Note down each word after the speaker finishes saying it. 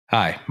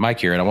Hi, Mike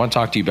here, and I want to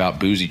talk to you about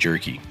Boozy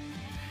Jerky. You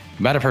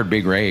might have heard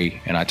Big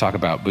Ray and I talk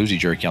about Boozy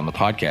Jerky on the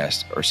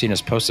podcast or seen us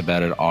post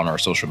about it on our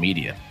social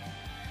media.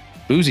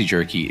 Boozy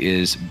Jerky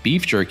is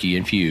beef jerky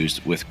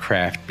infused with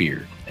craft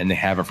beer, and they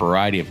have a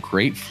variety of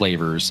great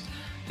flavors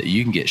that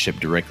you can get shipped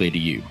directly to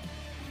you.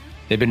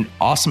 They've been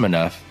awesome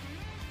enough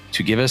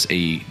to give us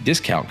a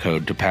discount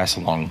code to pass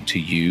along to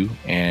you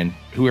and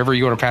whoever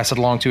you want to pass it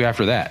along to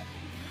after that.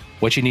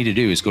 What you need to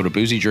do is go to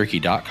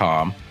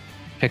boozyjerky.com,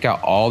 pick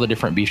out all the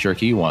different beef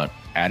jerky you want,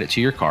 add it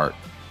to your cart.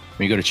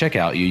 When you go to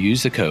checkout, you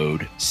use the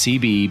code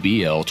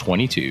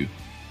CBBL22.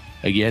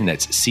 Again,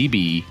 that's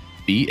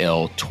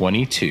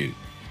CBBL22.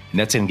 And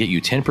that's going to get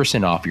you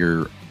 10% off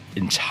your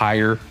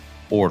entire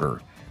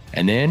order.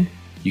 And then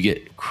you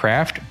get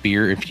craft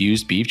beer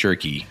infused beef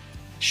jerky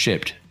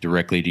shipped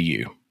directly to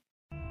you.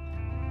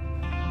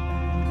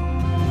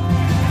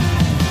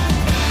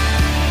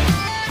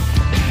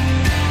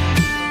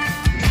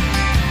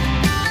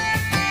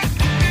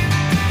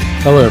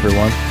 Hello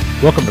everyone,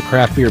 welcome to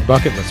Craft Beer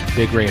Bucket List with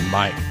Big Ray and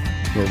Mike,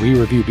 where we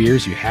review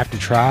beers you have to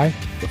try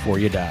before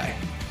you die.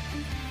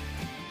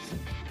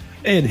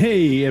 And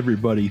hey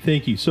everybody,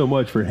 thank you so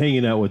much for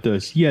hanging out with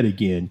us yet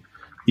again.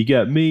 You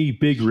got me,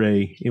 Big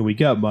Ray, and we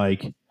got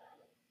Mike.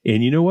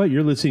 And you know what?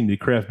 You're listening to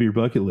Craft Beer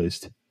Bucket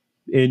List.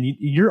 And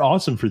you're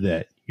awesome for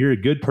that. You're a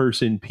good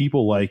person.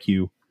 People like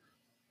you.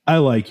 I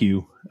like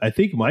you. I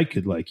think Mike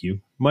could like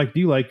you. Mike,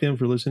 do you like them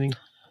for listening?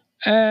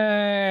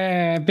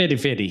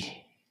 Fitty.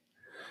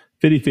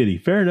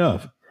 50-50. Fair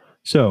enough.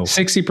 So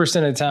 60%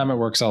 of the time it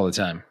works all the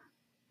time.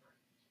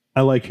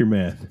 I like your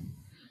math.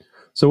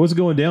 So what's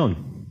going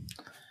down?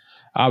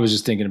 I was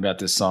just thinking about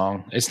this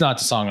song. It's not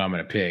the song I'm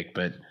going to pick,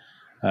 but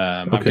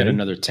I've got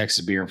another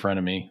Texas beer in front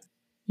of me.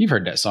 You've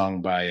heard that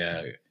song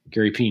by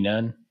Gary P.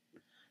 Nunn.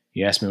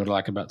 You asked me what I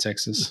like about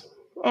Texas.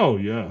 Oh,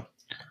 yeah.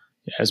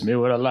 You asked me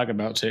what I like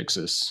about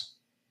Texas.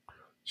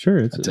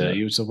 Sure. I tell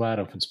you, it's a wide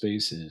open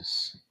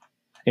spaces.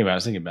 Anyway, I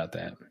was thinking about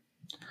that.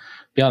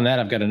 Beyond that,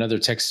 I've got another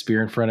Texas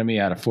beer in front of me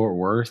out of Fort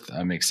Worth.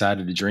 I'm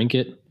excited to drink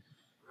it.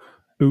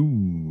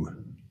 Ooh.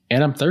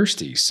 And I'm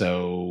thirsty.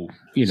 So,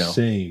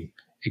 Same.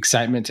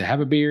 Excitement to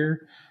have a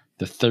beer,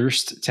 the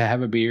thirst to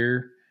have a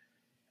beer,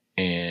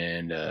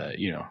 and,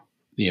 the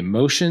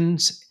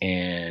emotions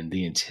and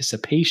the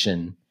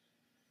anticipation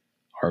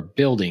are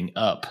building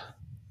up.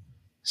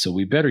 So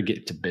we better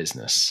get to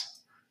business.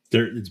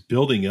 It's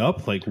building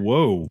up? Like,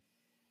 whoa.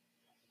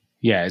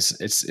 Yeah,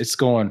 it's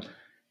going.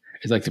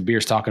 It's like the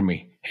beer's talking to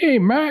me. Hey,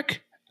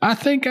 Mac, I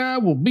think I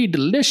will be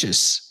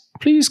delicious.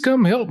 Please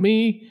come help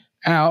me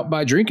out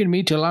by drinking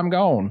me till I'm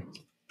gone.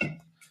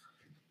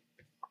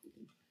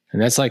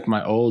 And that's like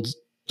my old,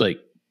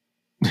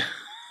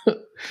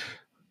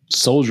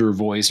 soldier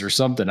voice or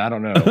something. I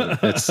don't know.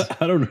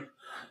 I don't know.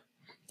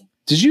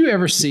 Did you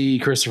ever see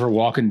Christopher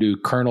Walken do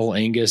Colonel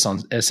Angus on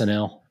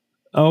SNL?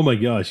 Oh, my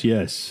gosh,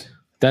 yes.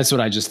 That's what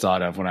I just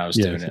thought of when I was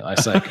doing it. I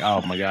was like,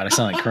 oh, my God, I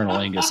sound like Colonel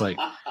Angus. Like,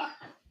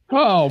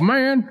 oh,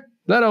 man,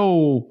 that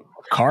old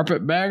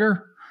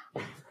carpetbagger.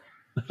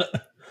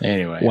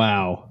 Anyway.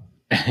 Wow.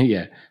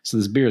 Yeah. So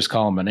this beer is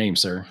calling my name,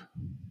 sir.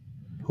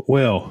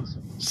 Well.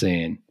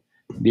 Saying,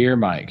 dear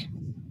Mike,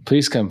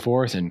 please come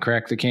forth and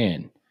crack the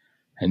can.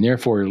 And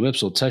therefore your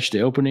lips will touch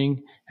the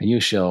opening, and you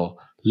shall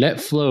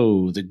let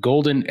flow the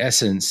golden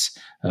essence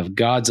of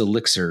God's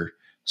elixir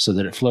so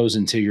that it flows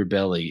into your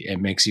belly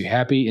and makes you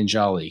happy and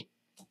jolly.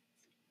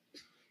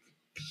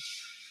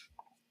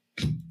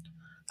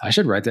 I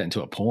should write that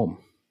into a poem.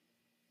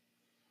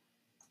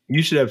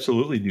 You should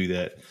absolutely do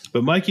that.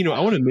 But Mike, I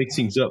want to mix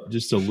things up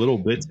just a little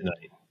bit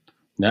tonight.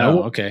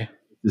 No, okay.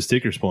 The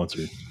sticker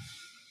sponsor.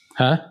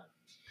 Huh?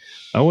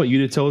 I want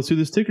you to tell us who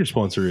the sticker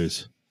sponsor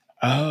is.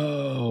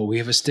 Oh, we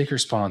have a sticker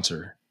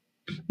sponsor.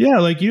 Yeah,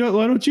 why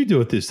don't you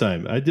do it this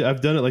time? I've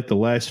done it like the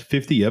last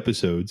 50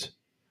 episodes.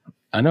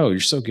 I know,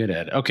 you're so good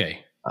at it.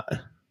 Okay. Hey,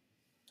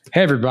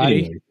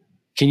 everybody. Anyway.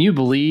 Can you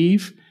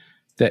believe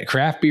that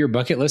Craft Beer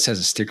Bucket List has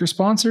a sticker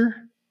sponsor?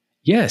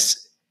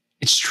 Yes,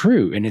 it's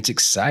true, and it's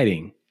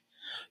exciting.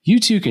 You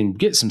too can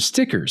get some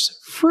stickers,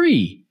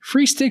 free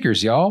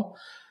stickers, y'all,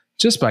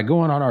 just by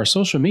going on our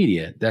social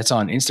media. That's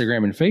on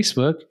Instagram and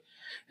Facebook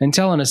and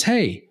telling us,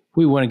 hey,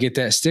 we want to get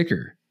that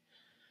sticker.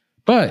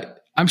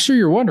 But I'm sure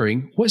you're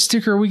wondering, what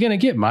sticker are we going to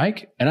get,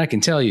 Mike? And I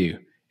can tell you,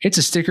 it's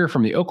a sticker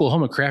from the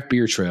Oklahoma Craft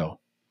Beer Trail.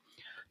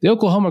 The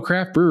Oklahoma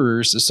Craft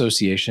Brewers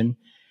Association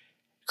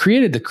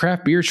created the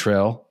Craft Beer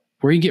Trail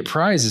where you get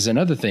prizes and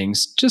other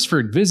things just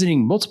for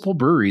visiting multiple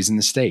breweries in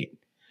the state.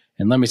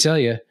 And let me tell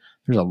you,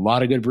 there's a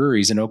lot of good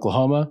breweries in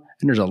Oklahoma,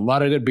 and there's a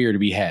lot of good beer to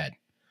be had.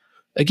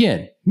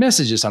 Again,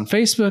 message us on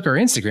Facebook or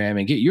Instagram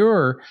and get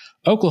your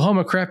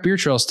Oklahoma Craft Beer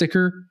Trail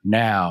sticker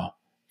now.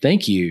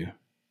 Thank you.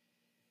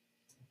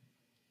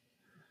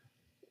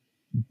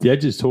 That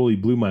just totally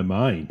blew my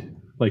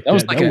mind. That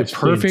was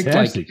perfect.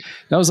 Fantastic.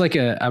 I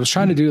was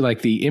trying to do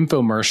like the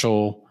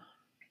infomercial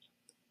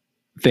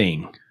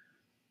thing.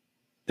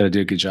 Did I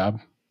do a good job?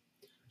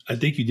 I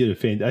think you did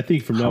I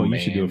think from now on, you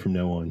should do it from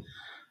now on.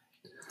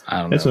 I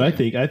don't know. That's what I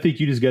think. I think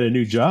you just got a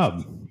new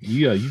job.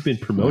 You've been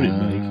promoted,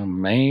 Mike.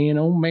 Man,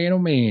 oh man, oh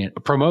man.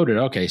 Promoted.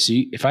 Okay, so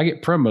if I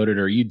get promoted,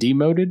 are you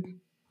demoted?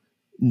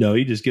 No,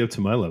 you just get up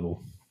to my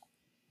level.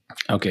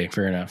 Okay,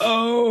 fair enough.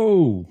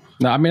 Oh.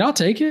 No, I mean, I'll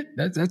take it.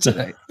 That's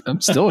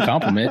still a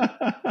compliment.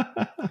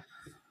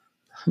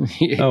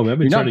 Oh, I've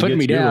been You're trying not to putting get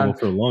me to your down level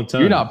for a long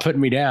time. You're not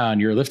putting me down.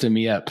 You're lifting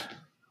me up.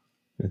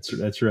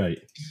 That's right.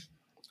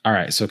 All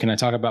right. So can I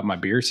talk about my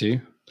beer too?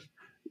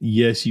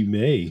 Yes, you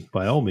may.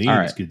 By all means, All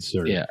right. good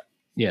sir. Yeah.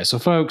 Yeah. So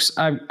folks,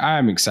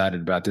 I'm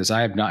excited about this.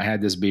 I have not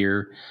had this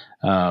beer,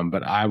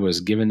 but I was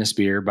given this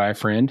beer by a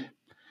friend.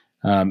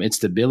 It's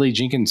the Billy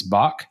Jenkins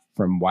Bock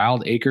from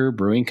Wild Acre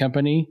Brewing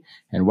Company.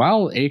 And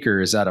Wild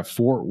Acre is out of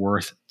Fort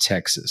Worth,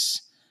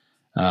 Texas.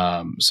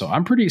 So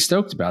I'm pretty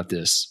stoked about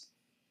this.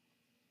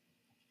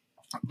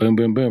 Boom,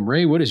 boom, boom.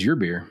 Ray, what is your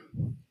beer?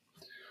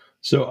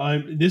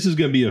 So this is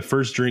going to be a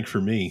first drink for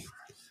me.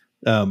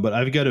 But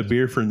I've got a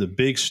beer from the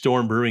Big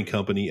Storm Brewing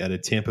Company out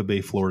of Tampa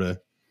Bay,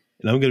 Florida.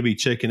 And I'm going to be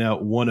checking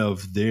out one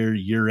of their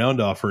year-round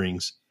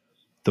offerings,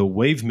 the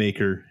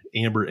Wavemaker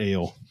Amber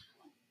Ale.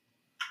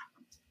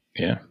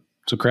 Yeah.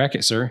 So crack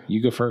it, sir.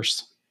 You go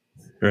first.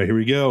 All right, here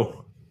we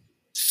go.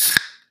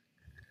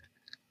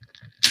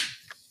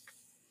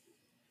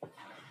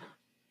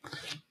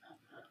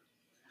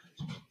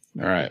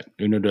 All right.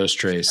 Uno, dos,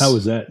 tres. How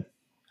was that?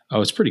 Oh,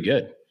 it's pretty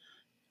good.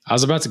 I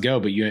was about to go,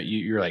 but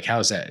you're like,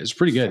 how's that? It's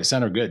pretty good. It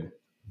sounded good.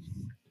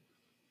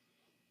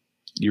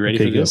 You ready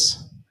for this?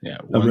 Go. Yeah.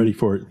 I'm ready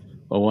for it.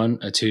 A 1,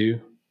 a 2,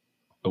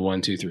 a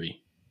 1, 2,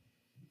 3.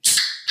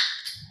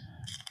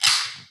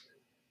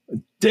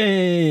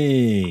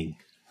 Dang.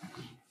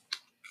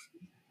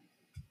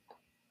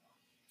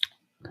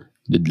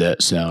 Did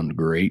that sound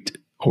great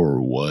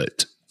or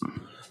what?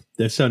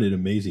 That sounded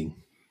amazing.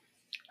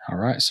 All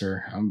right,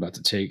 sir. I'm about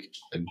to take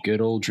a good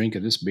old drink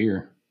of this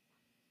beer.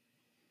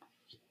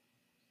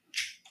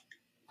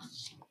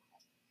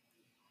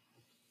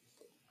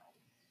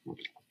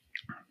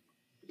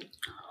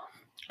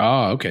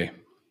 Oh, okay.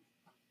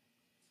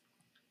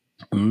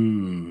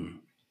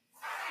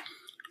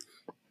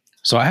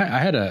 So I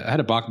had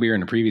a Bock beer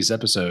in a previous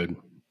episode,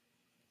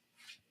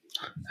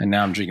 and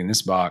now I'm drinking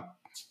this Bock,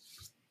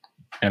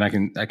 and I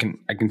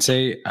can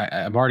say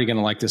I'm already going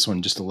to like this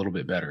one just a little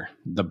bit better.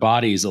 The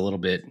body is a little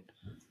bit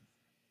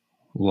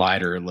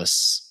lighter,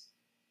 less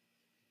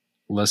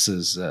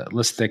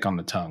thick on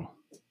the tongue.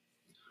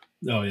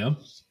 Oh yeah,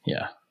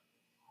 yeah.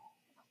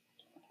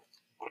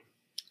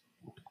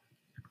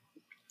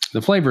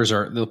 The flavor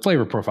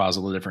profile is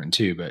a little different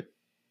too, but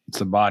it's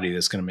the body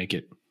that's going to make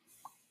it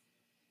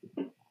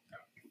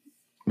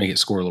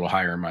score a little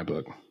higher in my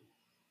book.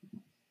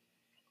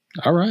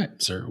 All right,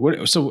 sir. What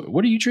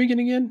are you drinking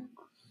again?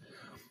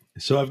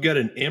 So I've got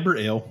an amber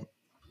ale.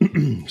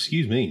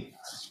 Excuse me.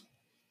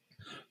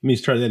 Let me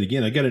try that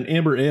again. I got an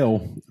amber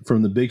ale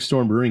from the Big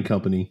Storm Brewing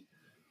Company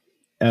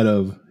out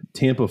of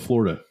Tampa,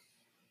 Florida.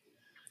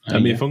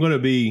 If I'm going to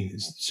be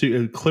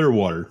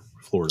Clearwater,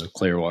 Florida.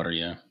 Clearwater,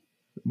 yeah.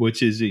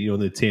 Which is,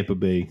 the Tampa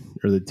Bay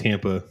or the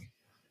Tampa,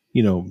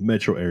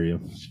 metro area.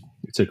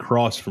 It's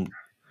across from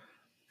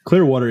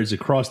Clearwater is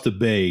across the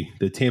bay,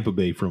 the Tampa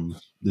Bay from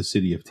the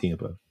city of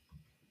Tampa.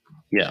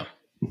 Yeah.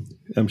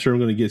 I'm sure I'm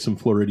going to get some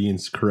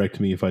Floridians correct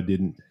me if I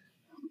didn't.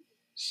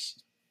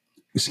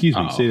 Excuse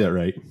me, say that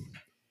right.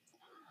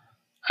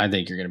 I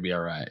think you're going to be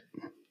all right.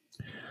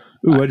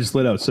 Ooh, I just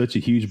let out such a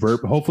huge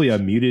burp. Hopefully I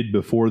muted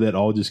before that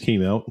all just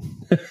came out.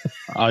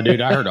 Oh,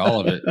 dude, I heard all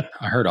of it.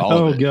 I heard all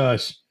of it. Oh,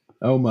 gosh.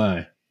 Oh,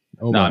 my.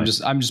 Oh, no, my.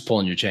 I'm just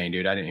pulling your chain,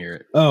 dude. I didn't hear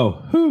it.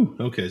 Oh, whew.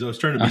 Okay. So I was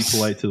trying to be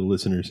polite to the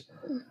listeners.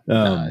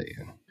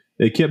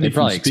 It kept me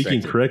from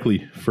speaking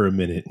correctly for a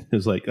minute. It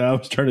was like, I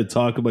was trying to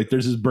talk. I'm like,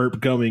 there's this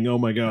burp coming. Oh,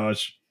 my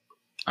gosh.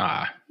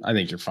 I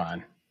think you're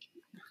fine.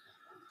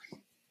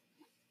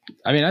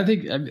 I mean, I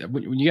think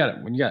when you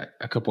got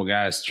a couple of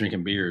guys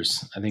drinking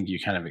beers, I think you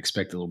kind of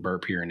expect a little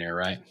burp here and there,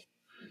 right?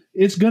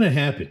 It's going to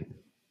happen.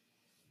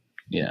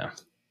 Yeah.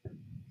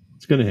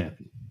 It's going to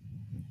happen.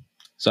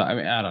 So, I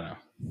mean, I don't know.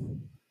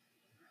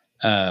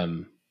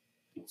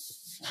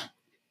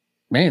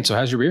 Man, so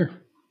how's your beer?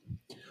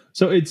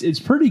 So it's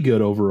pretty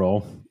good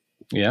overall.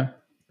 Yeah.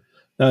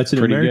 It's an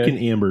pretty American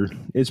good. Amber.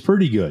 It's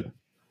pretty good.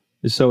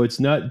 So it's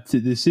not,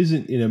 this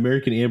isn't, an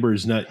American Amber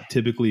is not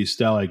typically a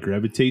style I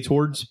gravitate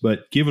towards,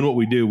 but given what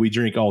we do, we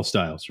drink all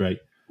styles, right?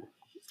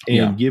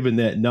 And given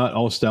that not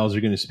all styles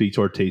are going to speak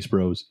to our taste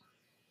bros.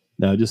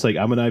 Now, just like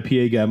I'm an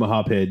IPA guy, I'm a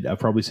hophead. I've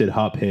probably said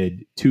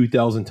hophead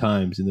 2,000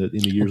 times in the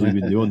years we've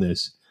been doing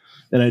this.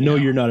 And I know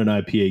you're not an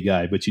IPA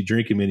guy, but you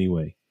drink them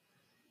anyway,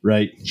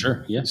 right?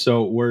 Sure, yeah.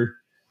 So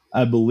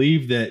I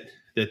believe that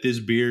this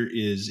beer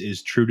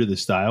is true to the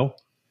style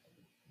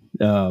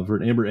for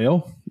an amber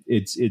ale.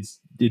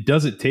 It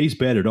doesn't taste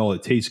bad at all.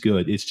 It tastes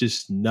good. It's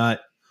just not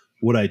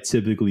what I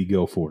typically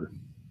go for.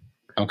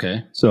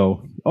 Okay.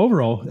 So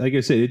overall, like I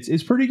said,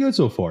 it's pretty good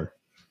so far.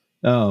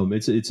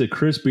 It's a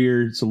crisp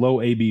beer. It's a low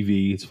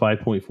ABV. It's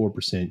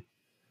 5.4%.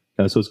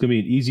 So it's going to be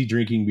an easy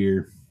drinking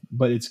beer,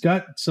 but it's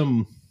got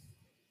some,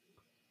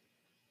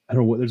 I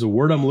don't know what, there's a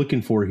word I'm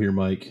looking for here,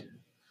 Mike.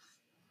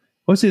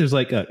 let's say there's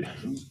like a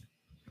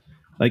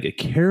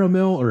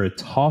caramel or a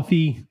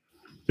toffee.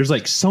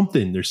 There's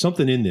something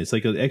in this,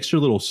 like an extra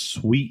little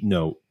sweet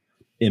note.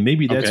 And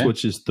maybe that's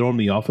what's just thrown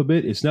me off a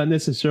bit. It's not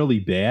necessarily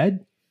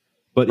bad,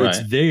 but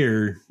it's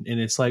there. And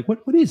it's like,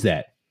 what is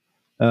that?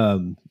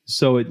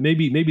 So it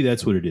maybe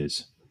that's what it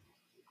is.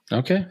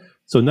 Okay.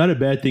 So not a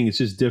bad thing. It's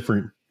just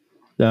different.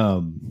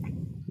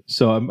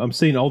 So I'm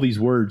saying all these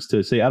words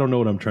to say, I don't know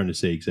what I'm trying to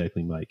say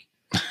exactly, Mike.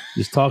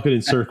 Just talking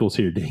in circles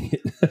here. Dang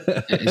it.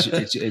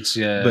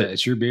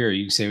 It's your beer.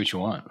 You can say what you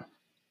want.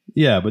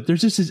 Yeah, but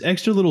there's just this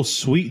extra little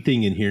sweet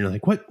thing in here.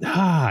 Like, what?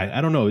 I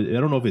don't know. I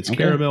don't know if it's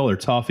caramel or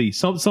toffee,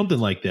 something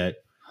like that.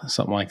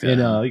 Something like that.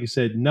 And like I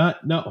said, not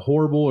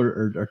horrible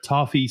or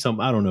toffee.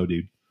 Something, I don't know,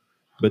 dude.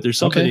 But there's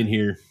something in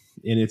here,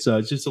 and it's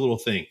just a little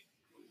thing.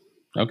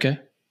 Okay.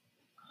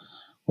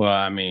 Well,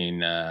 I mean,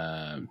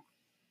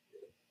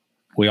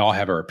 we all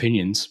have our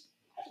opinions.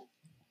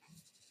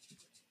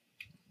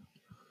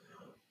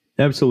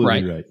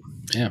 Absolutely right.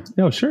 Yeah.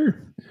 No,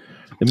 sure.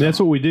 I mean, that's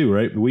what we do,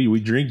 right? We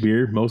drink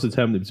beer. Most of the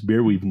time, it's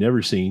beer we've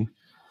never seen,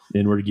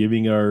 and we're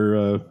giving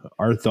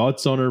our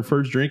thoughts on our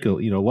first drink.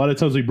 You know, a lot of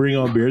times we bring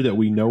on beer that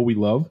we know we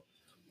love,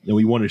 and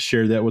we want to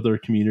share that with our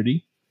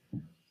community.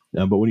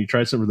 But when you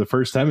try something for the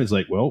first time, it's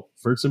like, well,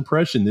 first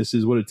impression, this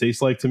is what it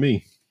tastes like to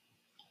me.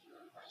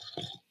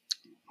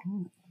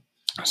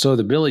 So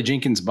the Billy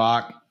Jenkins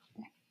Bock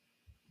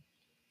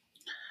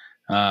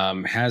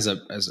has a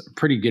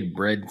pretty good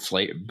bread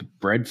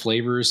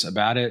flavors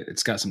about it.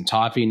 It's got some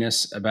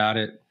toffiness about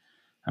it.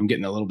 I'm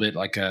getting a little bit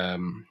like a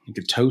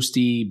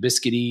toasty,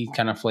 biscuity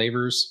kind of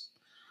flavors.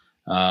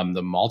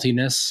 The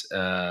maltiness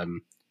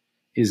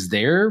is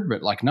there,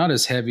 but like not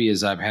as heavy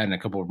as I've had in a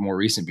couple of more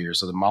recent beers.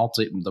 So the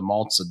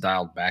malts are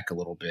dialed back a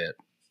little bit,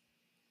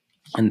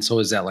 and so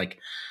is that like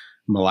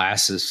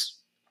molasses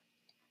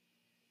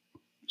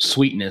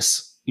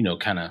sweetness, you know,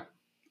 kind of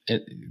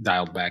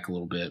dialed back a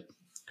little bit.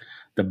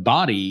 The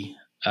body,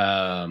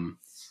 so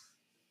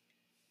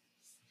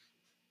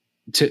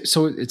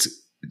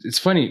it's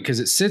funny because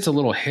it sits a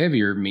little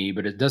heavier than me,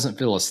 but it doesn't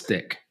feel as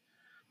thick.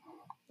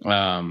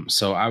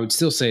 So I would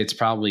still say it's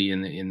probably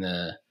in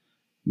the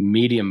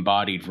medium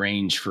bodied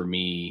range for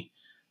me.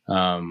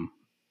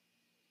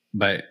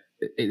 But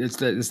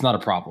it's not a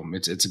problem.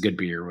 It's a good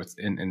beer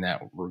in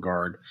that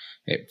regard.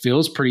 It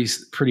feels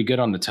pretty good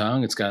on the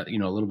tongue. It's got, you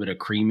know, a little bit of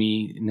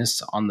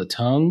creaminess on the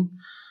tongue.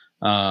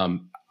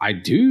 I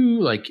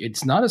do like,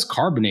 it's not as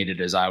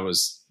carbonated as I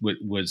was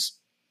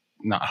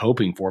not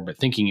hoping for, but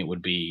thinking it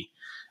would be,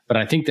 but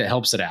I think that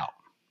helps it out.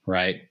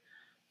 Right.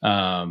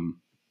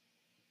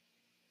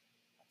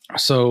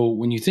 So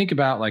when you think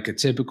about like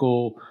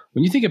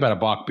when you think about a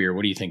Bock beer,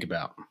 what do you think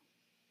about?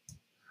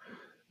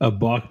 A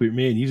Bock beer,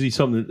 man, usually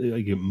something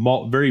like a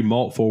very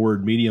malt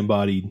forward, medium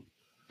bodied.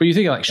 But you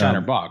think like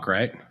Shiner Bock,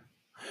 right?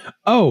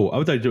 Oh, I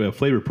would thought you were doing a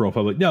flavor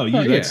profile, but no,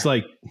 that's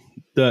like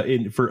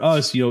for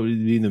us, you know,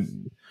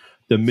 in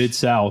the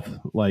Mid-South,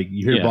 like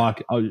you hear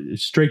Bock,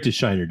 straight to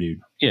Shiner, dude.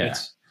 Yeah.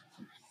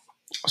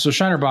 So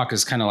Shiner Bock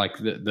is kind of like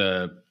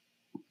the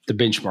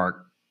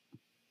benchmark.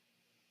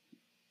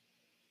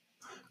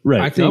 Right.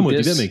 I think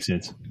that makes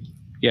sense.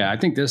 Yeah. I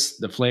think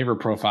the flavor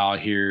profile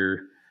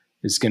here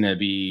is going to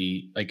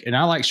be like, and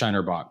I like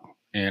Shiner Bock,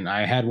 and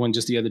I had one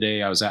just the other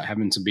day. I was out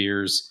having some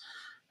beers,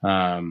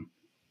 and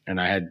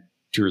I had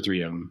 2 or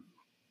 3 of them.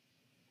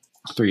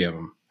 3 of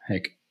them.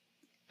 Heck,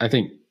 I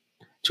think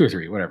 2 or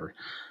 3, whatever.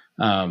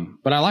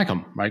 But I like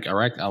them. Like I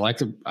like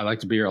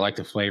the beer. I like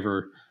the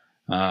flavor.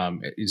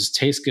 It just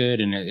tastes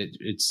good, and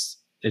it's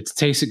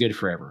tasted good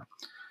forever.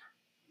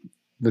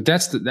 But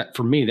that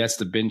for me, that's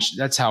the bench.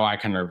 That's how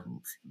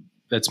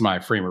that's my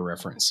frame of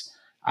reference.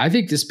 I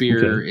think this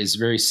beer is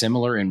very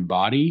similar in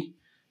body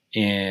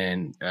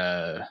and,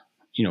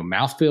 you know,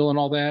 mouthfeel and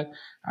all that.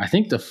 I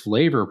think the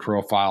flavor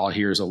profile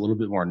here is a little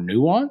bit more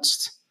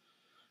nuanced.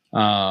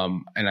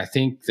 And I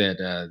think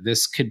that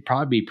this could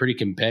probably be pretty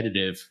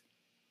competitive,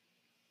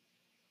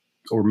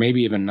 or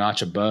maybe even a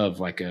notch above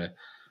like a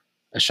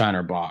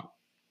Shiner Bock.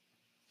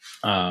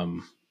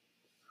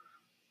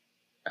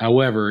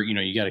 However, you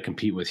know, you got to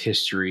compete with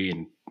history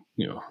and,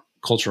 you know,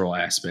 cultural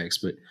aspects.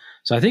 But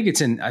so I think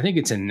it's in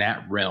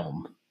that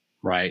realm,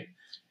 right?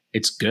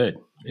 It's good.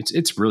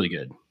 It's really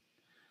good.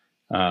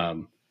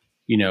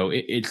 You know,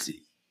 it's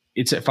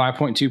at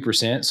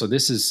 5.2%. So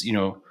this is, you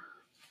know,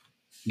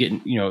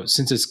 getting, you know,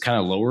 since it's kind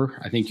of lower,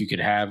 I think you could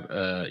have,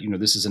 you know,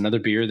 this is another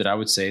beer that I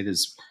would say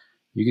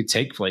you could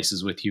take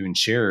places with you and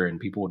share, and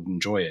people would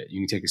enjoy it.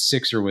 You can take a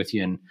 6er with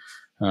you and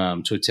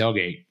to a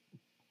tailgate,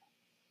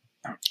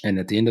 and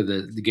at the end of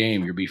the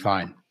game, you'll be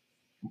fine.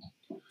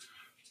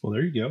 Well,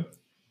 there you go.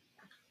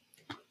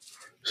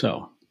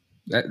 So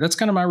that's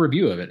kind of my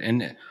review of it.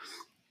 And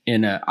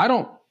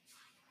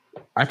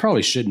I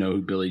probably should know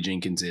who Billy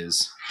Jenkins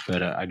is,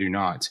 but I do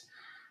not.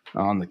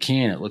 On the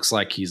can, it looks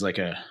like he's like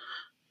a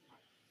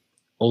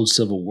old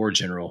Civil War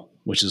general,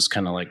 which is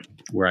kind of like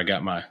where I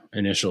got my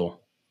initial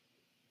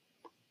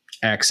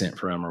accent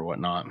from or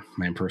whatnot,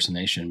 my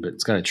impersonation. But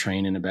it's got a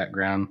train in the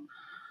background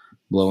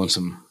blowing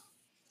some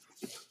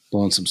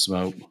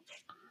smoke.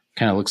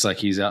 Kind of looks like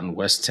he's out in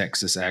West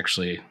Texas,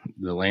 actually,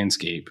 the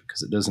landscape,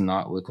 because it does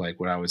not look like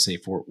what I would say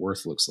Fort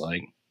Worth looks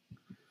like.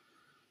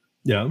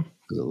 Yeah.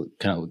 Because it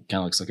kind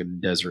of looks like a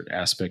desert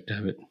aspect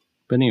of it.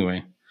 But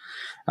anyway,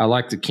 I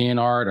like the can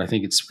art. I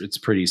think it's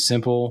pretty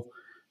simple.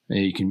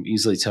 You can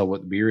easily tell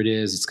what beer it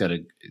is. It's got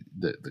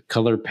the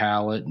color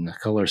palette and the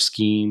color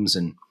schemes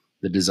and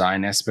the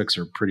design aspects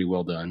are pretty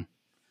well done.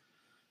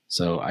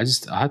 So I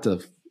have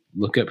to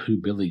look up who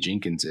Billy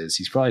Jenkins is.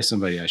 He's probably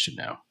somebody I should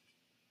know.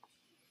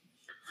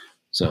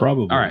 So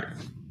probably. All right.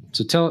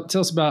 So tell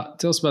us about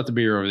the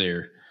beer over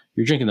there.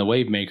 You're drinking the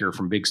Wave Maker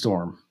from Big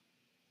Storm.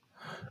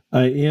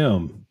 I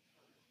am.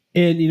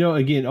 And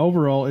again,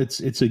 overall it's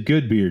a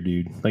good beer,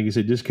 dude. Like I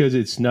said, just because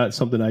it's not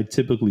something I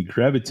typically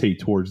gravitate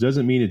towards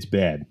doesn't mean it's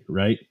bad,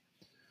 right?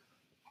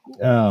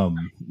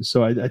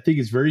 So I think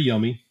it's very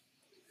yummy.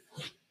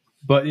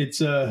 But it's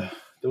there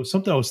was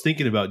something I was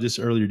thinking about just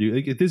earlier, dude.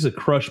 Like, this is a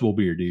crushable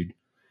beer, dude.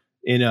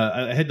 And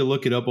I had to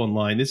look it up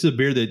online. This is a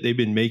beer that they've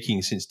been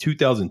making since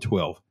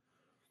 2012.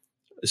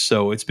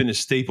 So it's been a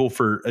staple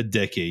for a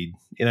decade.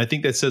 And I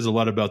think that says a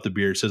lot about the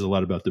beer. It says a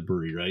lot about the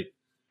brewery, right?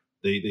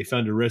 They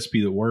found a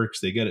recipe that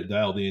works. They got it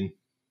dialed in.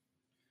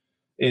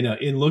 And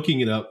in looking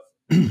it up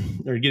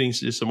or getting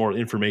just some more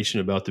information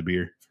about the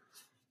beer,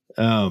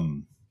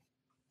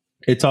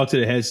 it talks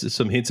that it has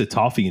some hints of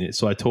toffee in it.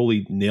 So I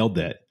totally nailed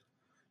that.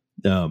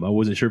 I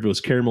wasn't sure if it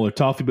was caramel or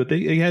toffee, but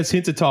it has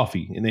hints of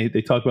toffee. And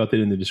they talk about that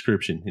in the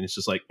description. And it's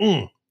just like,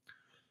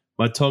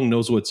 my tongue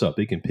knows what's up.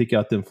 They can pick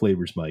out them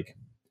flavors, Mike.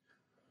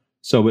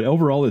 So, but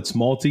overall, it's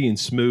malty and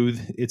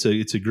smooth. It's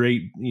a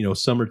great,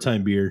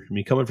 summertime beer. I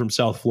mean, coming from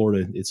South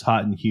Florida, it's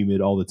hot and humid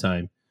all the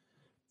time.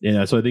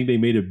 And so I think they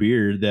made a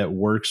beer that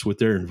works with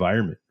their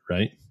environment,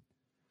 right?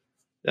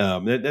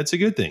 That's a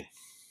good thing.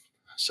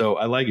 So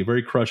I like it.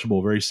 Very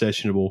crushable, very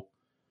sessionable.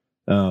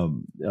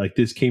 Like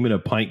this came in a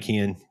pint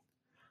can.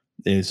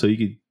 And so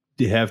you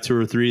could have 2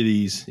 or 3 of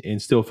these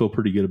and still feel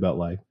pretty good about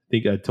life. I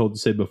think I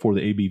said before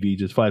the ABV,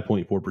 just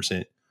 5.4%.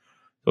 So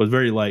it's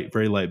very light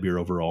beer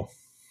overall.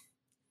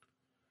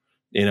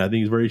 And I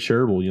think it's very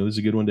shareable. This is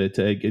a good one to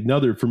take.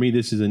 For me,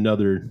 this is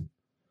another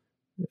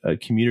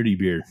community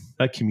beer.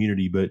 Not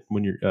community, but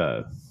when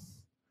you're,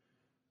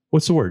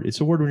 what's the word? It's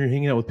a word when you're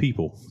hanging out with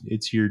people.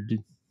 It's your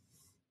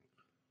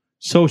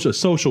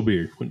social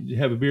beer. When you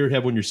have a beer,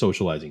 have when you're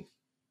socializing.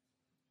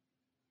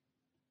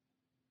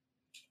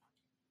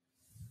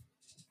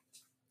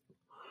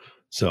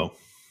 So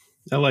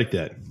I like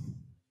that.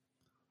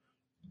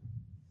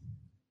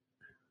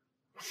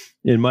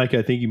 And Mike,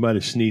 I think you might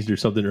have sneezed or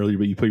something earlier,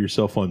 but you put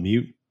yourself on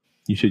mute.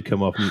 You should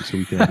come off mute so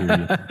we can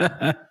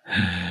hear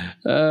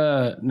you.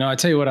 No, I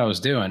tell you what I was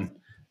doing.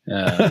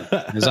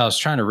 Because I was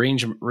trying to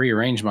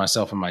rearrange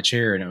myself in my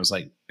chair, and it was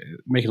like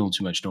making a little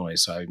too much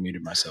noise, so I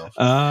muted myself.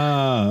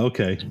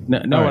 Okay. No,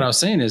 what right. I was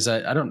saying is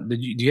I don't. Do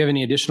you have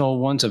any additional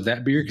ones of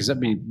that beer? Because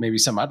that'd be maybe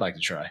something I'd like to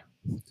try.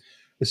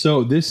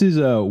 So this is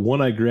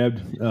one I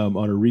grabbed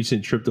on a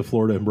recent trip to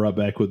Florida and brought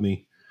back with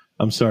me.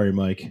 I'm sorry,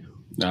 Mike.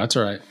 No, that's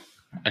all right.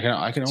 I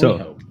can only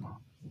hope.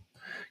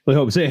 I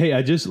hope. Say, hey,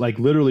 I just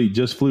literally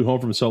just flew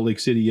home from Salt Lake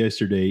City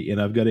yesterday,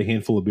 and I've got a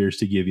handful of beers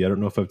to give you. I don't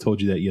know if I've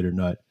told you that yet or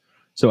not.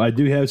 So I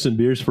do have some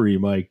beers for you,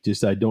 Mike.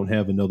 Just I don't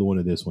have another one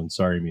of this one.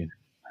 Sorry, man.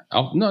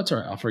 No, it's all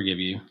right. I'll forgive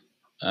you.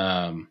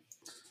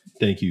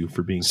 Thank you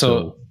for being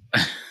so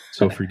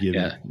forgiving.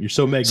 Yeah. You're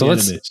so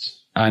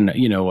magnanimous. I know.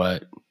 You know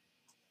what?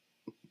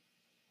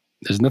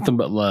 There's nothing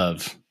but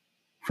love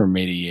from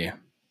me to you.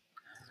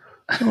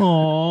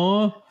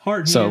 Aw,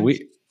 heart hands. So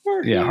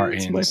heart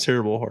hands. My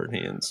terrible heart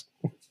hands.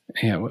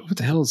 Yeah, what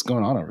the hell is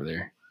going on over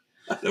there?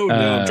 I don't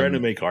know. I'm trying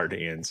to make hard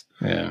hands.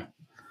 Yeah.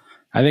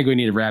 I think we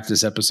need to wrap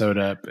this episode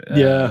up.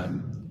 Yeah.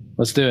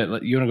 Let's do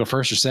it. You want to go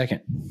first or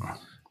second?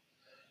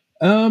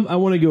 I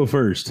want to go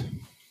first.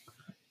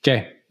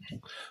 Okay.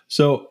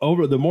 So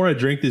the more I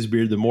drank this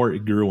beer, the more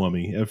it grew on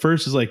me. At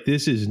first, it's like,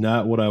 this is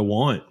not what I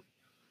want.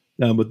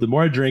 But the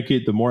more I drank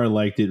it, the more I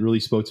liked it. It really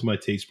spoke to my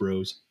taste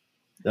bros.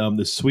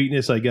 The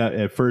sweetness I got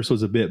at first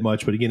was a bit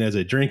much, but again, as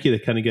I drank it,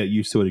 I kind of got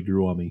used to it. It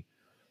grew on me.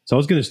 So I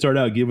was going to start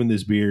out giving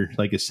this beer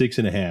like a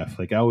 6.5.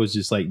 Like I was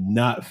just like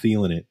not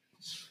feeling it.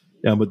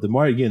 But the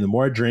more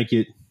I drank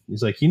it,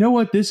 it's like, you know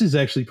what? This is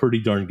actually pretty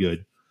darn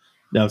good.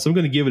 Now, so I'm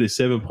going to give it a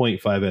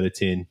 7.5 out of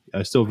 10.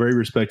 Still very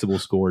respectable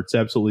score. It's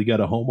absolutely got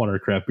a home on our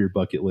craft beer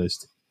bucket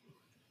list.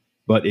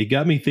 But it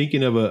got me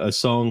thinking of a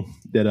song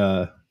that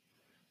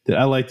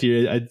I like to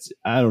hear.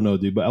 I don't know,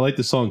 dude, but I like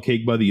the song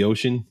Cake by the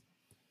Ocean.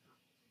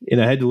 And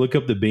I had to look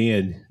up the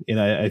band, and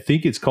I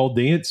think it's called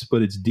Dance,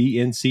 but it's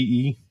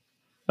DNCE.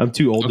 I'm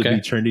too old to be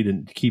trendy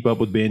to keep up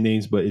with band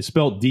names, but it's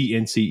spelled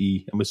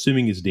DNCE. I'm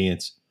assuming it's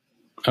Dance.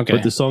 Okay.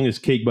 But the song is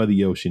Cake by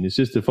the Ocean. It's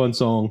just a fun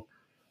song.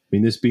 I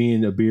mean, this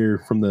being a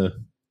beer from the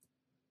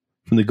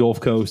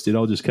Gulf Coast, it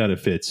all just kind of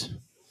fits.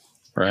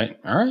 Right.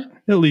 All right.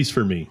 At least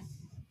for me.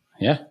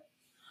 Yeah.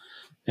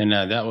 And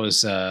that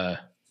was but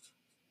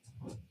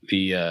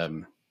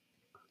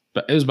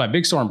it was by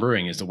Big Storm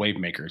Brewing is the Wave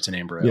Maker. It's an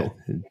amber ale.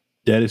 Yeah,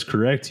 that is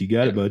correct. You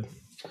got it, bud.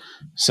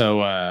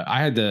 So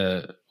I had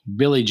the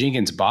Billy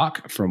Jenkins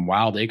Bach from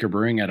Wild Acre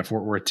Brewing out of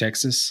Fort Worth,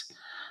 Texas.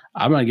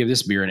 I'm going to give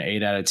this beer an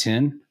 8 out of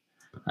 10.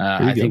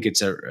 I think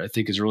it's a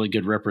really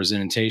good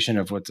representation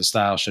of what the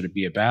style should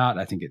be about.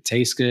 I think it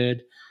tastes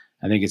good.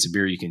 I think it's a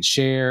beer you can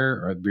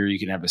share, or a beer you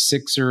can have a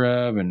sixer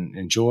of and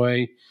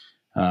enjoy.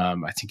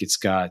 I think it's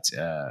got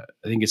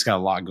a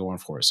lot going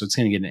for it. So it's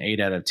going to get an 8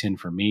 out of 10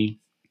 for me.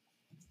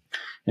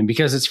 And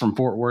because it's from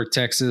Fort Worth,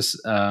 Texas,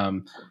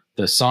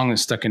 the song that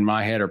stuck in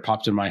my head or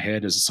popped in my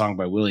head is a song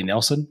by Willie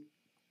Nelson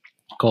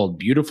called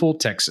Beautiful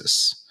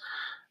Texas.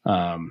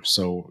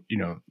 So,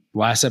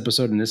 last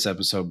episode and this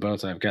episode,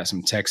 both I've got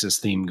some Texas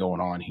theme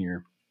going on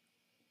here,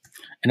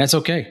 and that's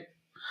okay.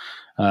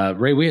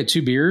 Ray, we had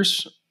 2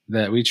 beers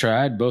that we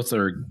tried. Both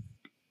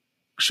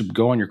should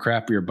go on your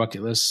craft beer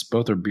bucket list.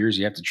 Both are beers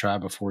you have to try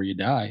before you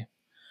die.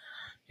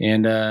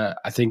 And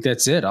I think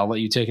that's it. I'll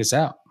let you take us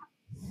out.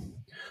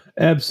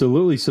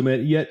 Absolutely. So,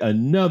 man, yet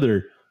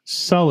another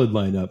solid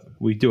lineup.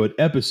 We do it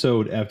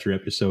episode after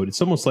episode.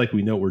 It's almost like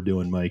we know what we're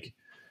doing, Mike.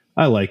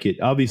 I like it.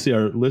 Obviously,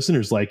 our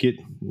listeners like it.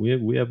 We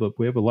have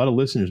a lot of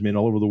listeners, man,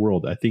 all over the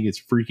world. I think it's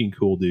freaking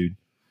cool, dude.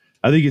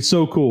 I think it's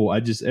so cool.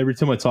 Every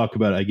time I talk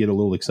about it, I get a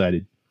little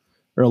excited,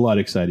 or a lot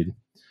excited.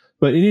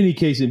 But in any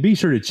case, and be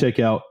sure to check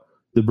out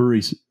the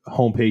brewery's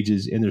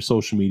homepages and their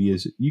social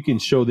medias. You can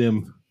show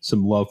them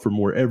some love from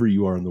wherever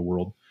you are in the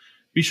world.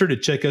 Be sure to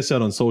check us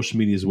out on social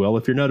media as well.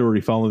 If you're not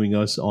already following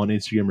us on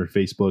Instagram or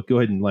Facebook, go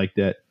ahead and like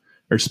that,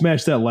 or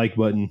smash that like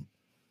button.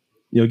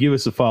 Give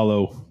us a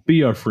follow.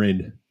 Be our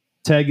friend.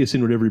 Tag us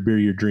in whatever beer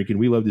you're drinking.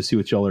 We love to see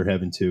what y'all are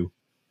having too.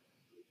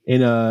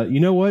 And you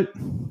know what?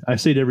 I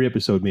say it every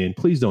episode, man.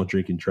 Please don't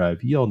drink and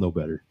drive. Y'all know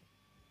better.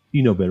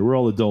 You know better. We're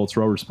all adults.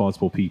 We're all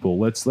responsible people.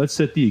 Let's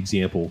set the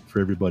example for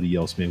everybody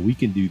else, man. We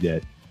can do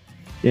that.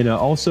 And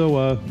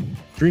also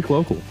drink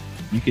local.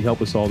 You can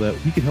help us all that.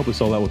 You can help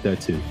us all out with that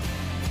too.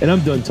 And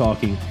I'm done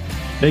talking.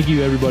 Thank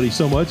you, everybody,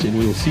 so much, and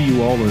we will see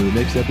you all on the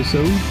next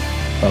episode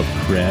of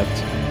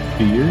Craft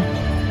Beer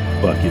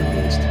Bucket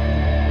List.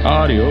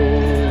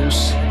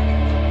 Adios.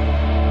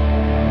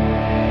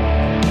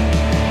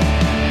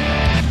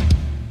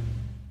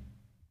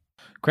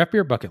 Craft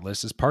Beer Bucket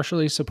List is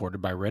partially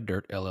supported by Red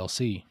Dirt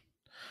LLC.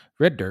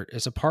 Red Dirt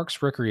is a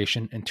parks,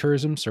 recreation, and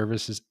tourism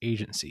services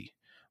agency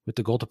with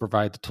the goal to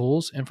provide the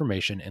tools,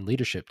 information, and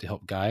leadership to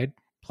help guide,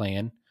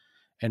 plan,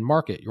 and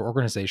market your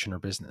organization or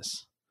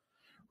business.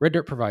 Red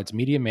Dirt provides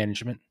media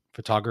management,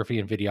 photography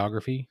and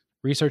videography,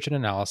 research and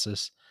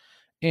analysis,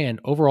 and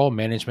overall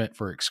management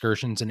for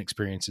excursions and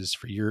experiences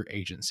for your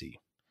agency.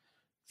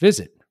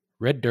 Visit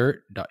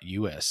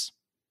reddirt.us.